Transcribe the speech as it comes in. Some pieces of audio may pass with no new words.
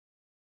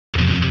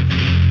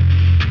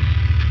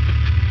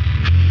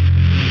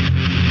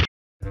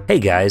Hey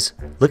guys,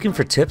 looking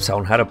for tips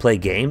on how to play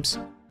games?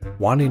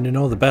 Wanting to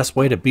know the best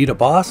way to beat a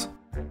boss?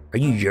 Are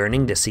you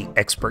yearning to see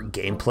expert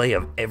gameplay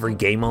of every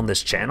game on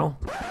this channel?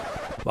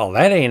 Well,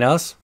 that ain't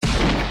us.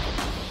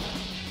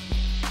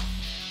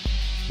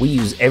 We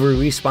use every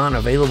respawn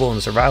available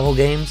in survival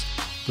games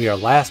We are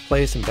last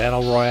place in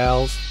battle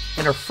royales.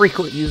 and are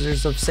frequent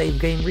users of save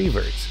game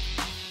reverts.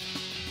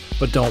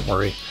 But don't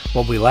worry,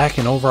 while we lack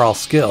in overall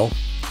skill,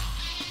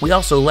 We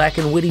also lack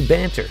in witty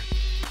banter.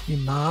 your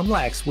mom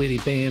lacks witty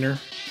banter.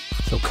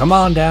 So come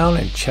on down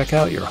and check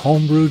out your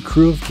homebrewed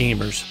crew of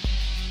gamers.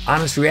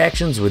 Honest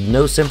reactions with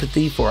no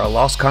sympathy for our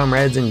lost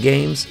comrades in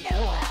games.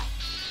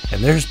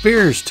 And there's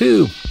beers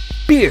too.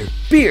 Beer,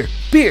 beer,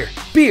 beer,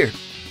 beer.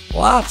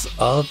 Lots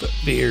of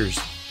beers.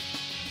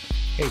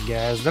 Hey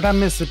guys, did I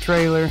miss the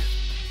trailer?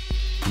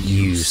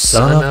 You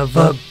son of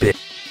a bitch.